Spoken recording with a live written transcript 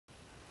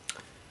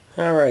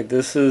Alright,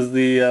 this is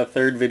the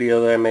third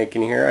video that I'm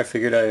making here. I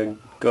figured I'd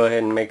go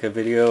ahead and make a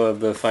video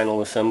of the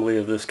final assembly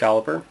of this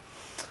caliper.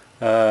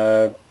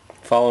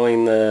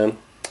 Following the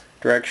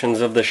directions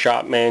of the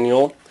shop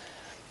manual,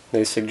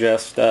 they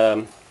suggest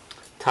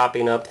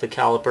topping up the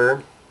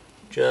caliper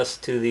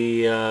just to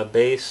the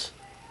base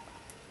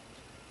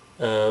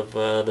of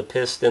the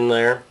piston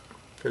there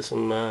for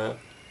some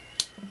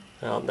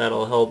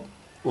that'll help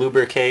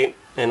lubricate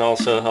and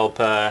also help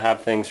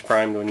have things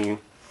primed when you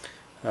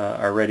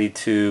are ready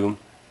to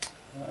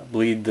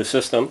bleed the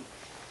system.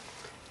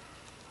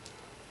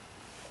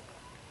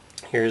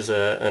 Here's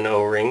an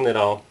O-ring that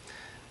I'll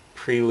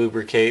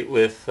pre-lubricate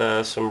with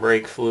some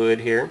brake fluid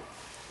here.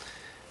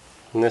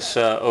 And this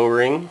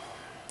O-ring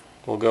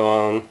will go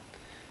on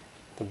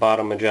the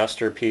bottom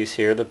adjuster piece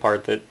here, the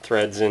part that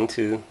threads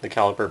into the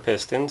caliper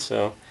piston,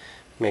 so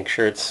make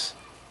sure it's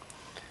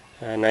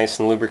nice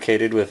and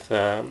lubricated with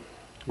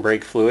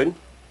brake fluid.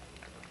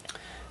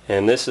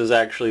 And this is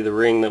actually the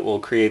ring that will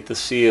create the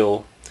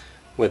seal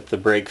with the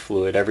brake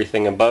fluid.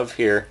 Everything above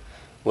here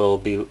will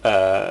be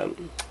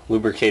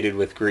lubricated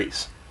with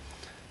grease.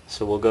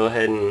 So we'll go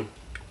ahead and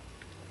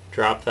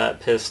drop that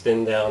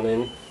piston down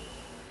in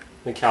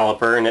the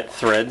caliper and it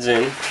threads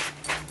in.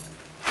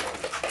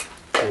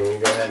 And we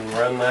go ahead and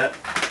run that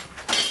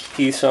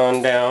piece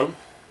on down.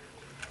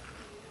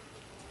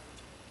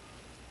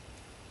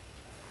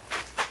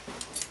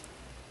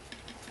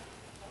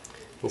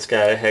 It's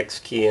got a hex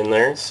key in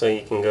there, so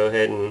you can go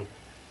ahead and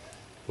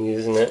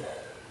using it.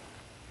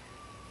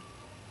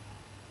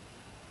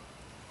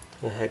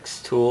 The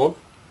hex tool.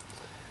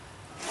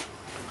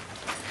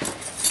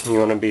 You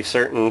want to be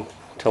certain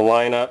to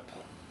line up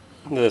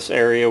this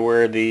area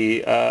where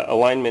the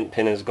alignment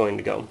pin is going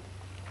to go.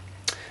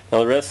 Now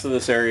the rest of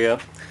this area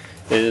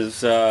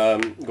is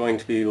going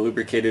to be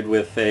lubricated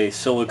with a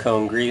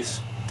silicone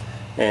grease,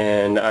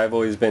 and I've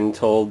always been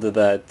told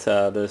that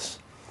this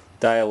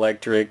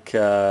dielectric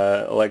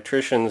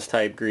electrician's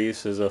type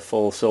grease is a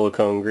full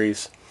silicone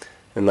grease,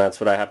 and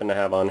that's what I happen to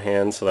have on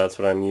hand, so that's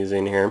what I'm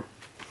using here.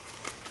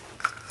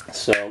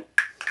 So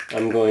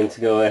I'm going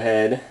to go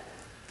ahead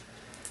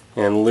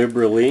and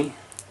liberally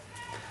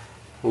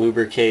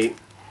lubricate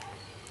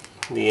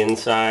the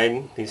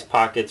inside, these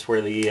pockets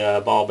where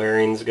the ball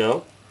bearings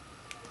go,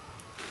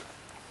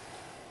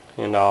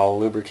 and I'll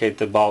lubricate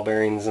the ball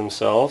bearings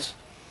themselves,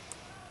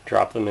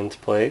 drop them into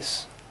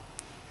place.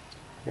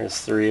 There's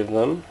 3 of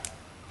them.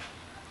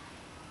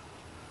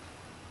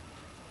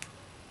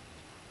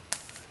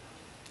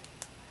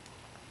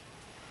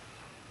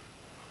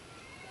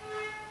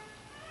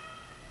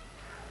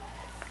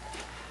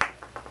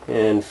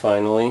 And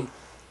finally,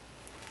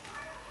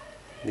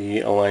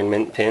 the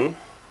alignment pin.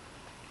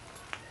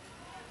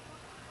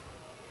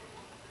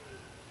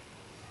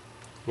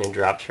 And it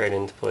drops right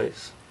into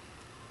place.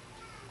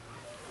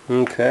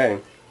 Okay.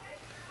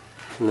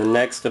 And the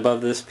next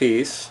above this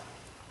piece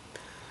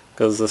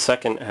goes the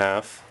second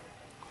half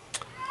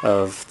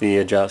of the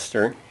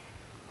adjuster.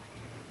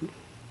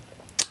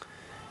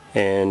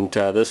 And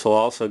this will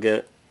also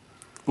get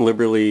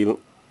liberally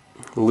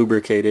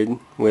lubricated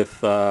with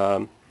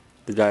the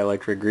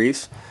dielectric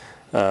grease.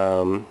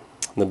 The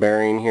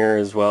bearing here,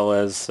 as well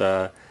as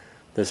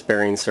this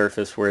bearing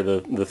surface where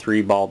the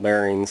 3 ball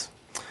bearings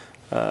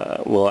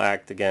will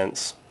act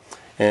against.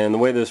 And the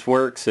way this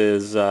works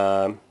is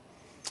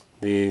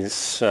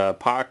these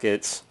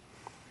pockets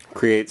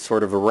create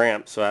sort of a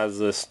ramp, so as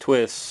this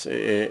twists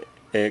it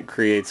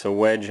creates a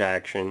wedge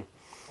action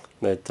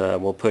that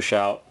will push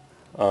out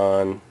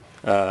on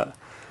the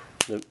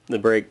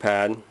brake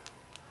pad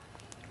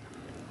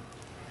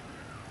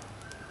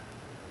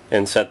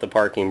and set the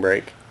parking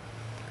brake.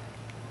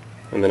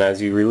 And then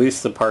as you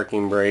release the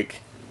parking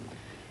brake,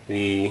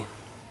 the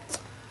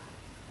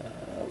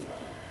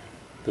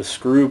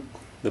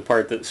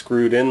part that's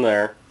screwed in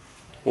there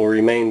will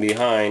remain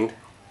behind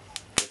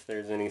if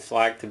there's any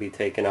slack to be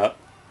taken up,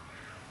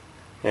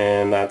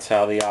 and that's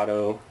how the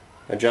auto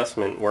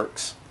adjustment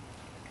works.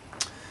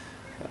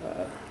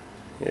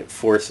 It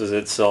forces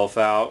itself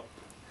out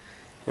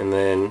and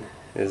then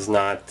is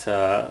not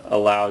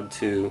allowed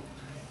to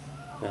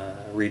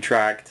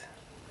retract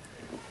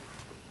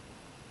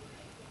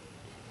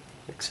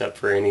except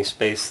for any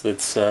space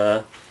that's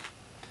there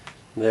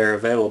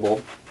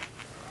available.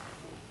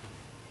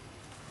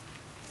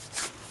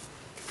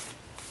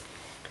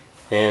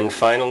 And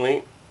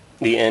finally,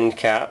 the end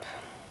cap.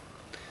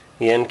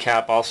 The end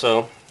cap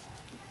also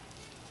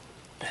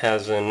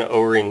has an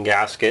O-ring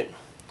gasket,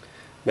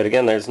 but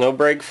again, there's no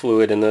brake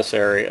fluid in this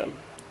area.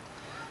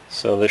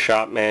 So the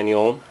shop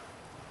manual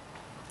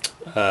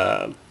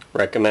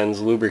recommends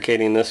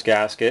lubricating this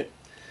gasket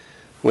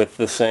with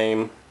the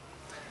same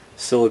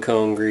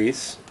silicone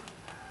grease.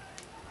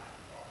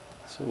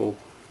 So we'll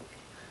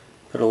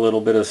put a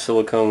little bit of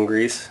silicone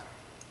grease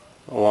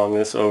along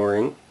this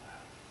O-ring.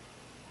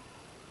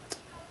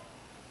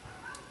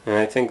 And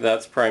I think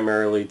that's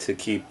primarily to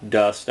keep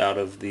dust out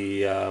of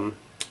the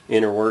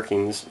inner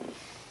workings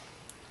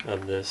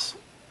of this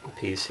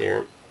piece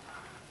here.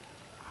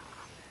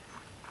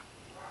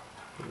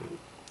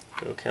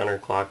 Go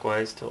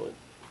counterclockwise till it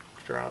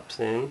drops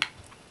in.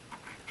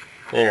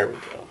 There we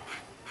go.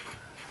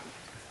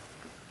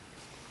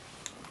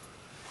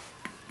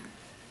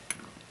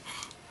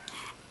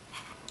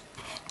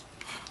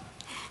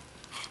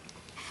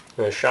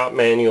 The shop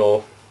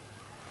manual,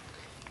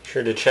 be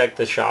sure to check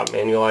the shop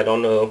manual. I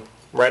don't know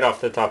right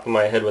off the top of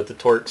my head what the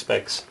torque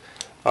specs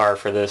are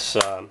for this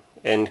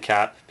end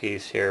cap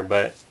piece here,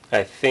 but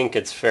I think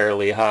it's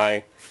fairly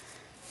high,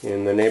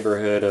 in the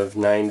neighborhood of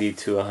 90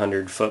 to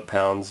 100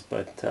 foot-pounds,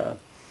 but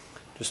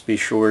just be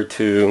sure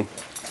to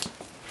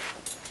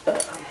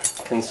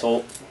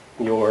consult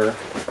your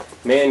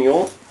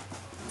manual.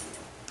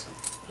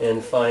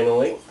 And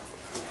finally,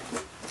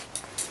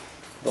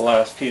 the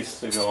last piece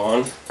to go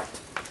on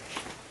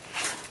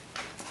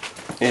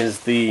is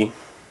the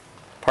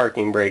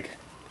parking brake.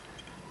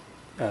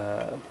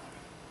 I'll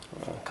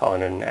call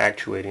it an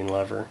actuating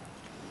lever,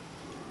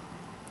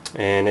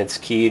 and it's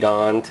keyed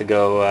on to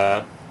go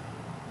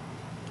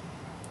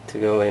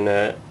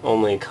in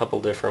only a couple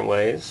different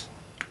ways,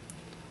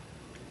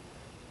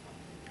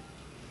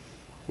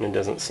 and it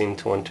doesn't seem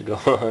to want to go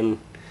on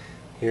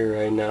here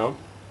right now.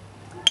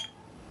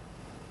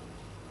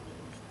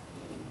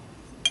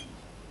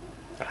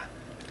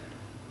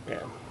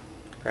 Yeah,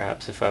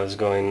 perhaps if I was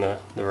going the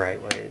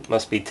right way. It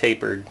must be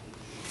tapered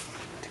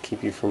to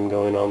keep you from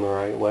going on the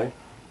right way.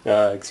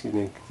 Excuse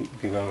me,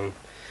 keep you going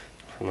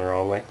from the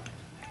wrong way.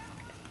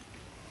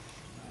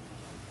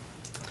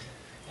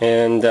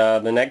 And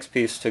the next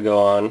piece to go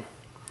on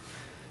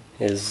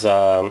is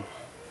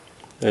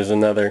there's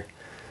another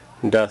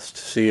dust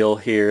seal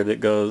here that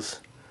goes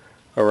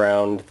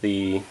around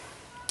the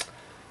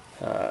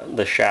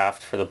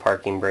shaft for the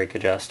parking brake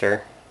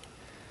adjuster.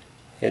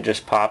 It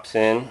just pops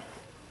in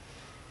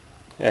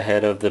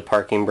ahead of the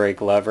parking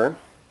brake lever,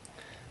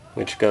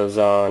 which goes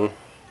on,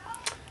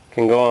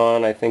 can go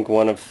on I think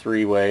one of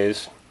three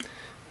ways,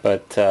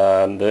 but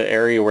the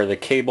area where the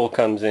cable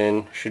comes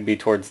in should be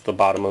towards the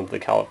bottom of the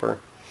caliper.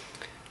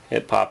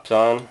 It pops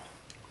on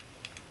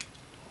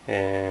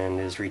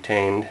and is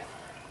retained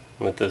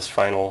with this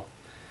final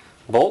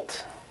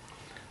bolt,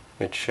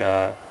 which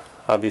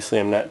obviously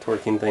I'm not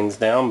torquing things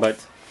down,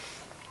 but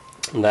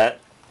that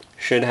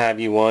should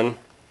have you one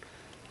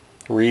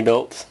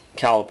rebuilt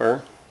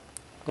caliper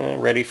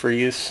ready for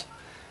use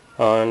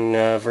on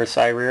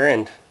Versailles rear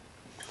end.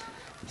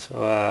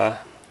 So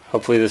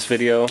hopefully this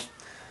video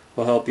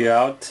will help you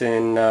out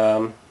in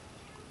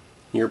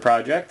your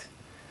project,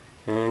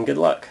 and good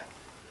luck.